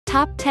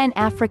Top 10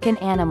 African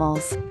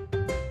animals.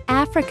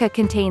 Africa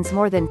contains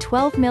more than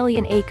 12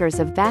 million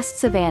acres of vast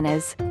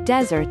savannas,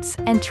 deserts,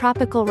 and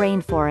tropical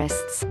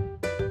rainforests.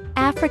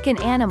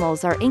 African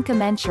animals are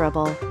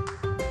incommensurable.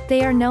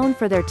 They are known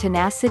for their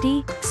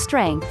tenacity,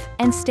 strength,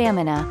 and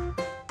stamina.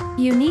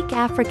 Unique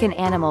African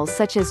animals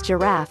such as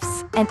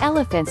giraffes and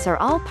elephants are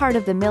all part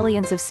of the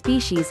millions of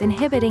species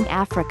inhabiting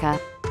Africa.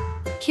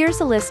 Here's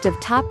a list of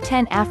top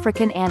 10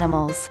 African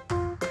animals.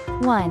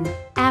 1.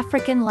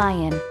 African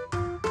lion.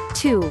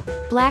 2.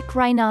 Black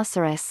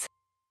rhinoceros.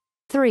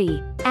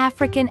 3.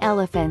 African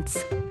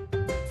elephants.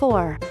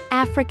 4.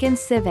 African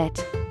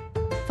civet.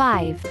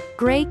 5.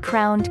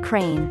 Gray-crowned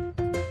crane.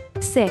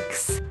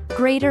 6.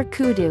 Greater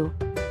kudu.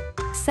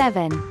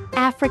 7.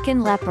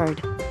 African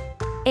leopard.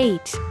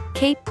 8.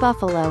 Cape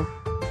buffalo.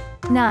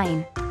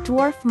 9.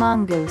 Dwarf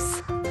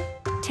mongoose.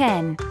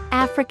 10.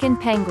 African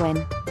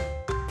penguin.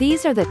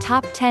 These are the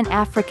top 10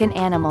 African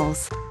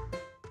animals.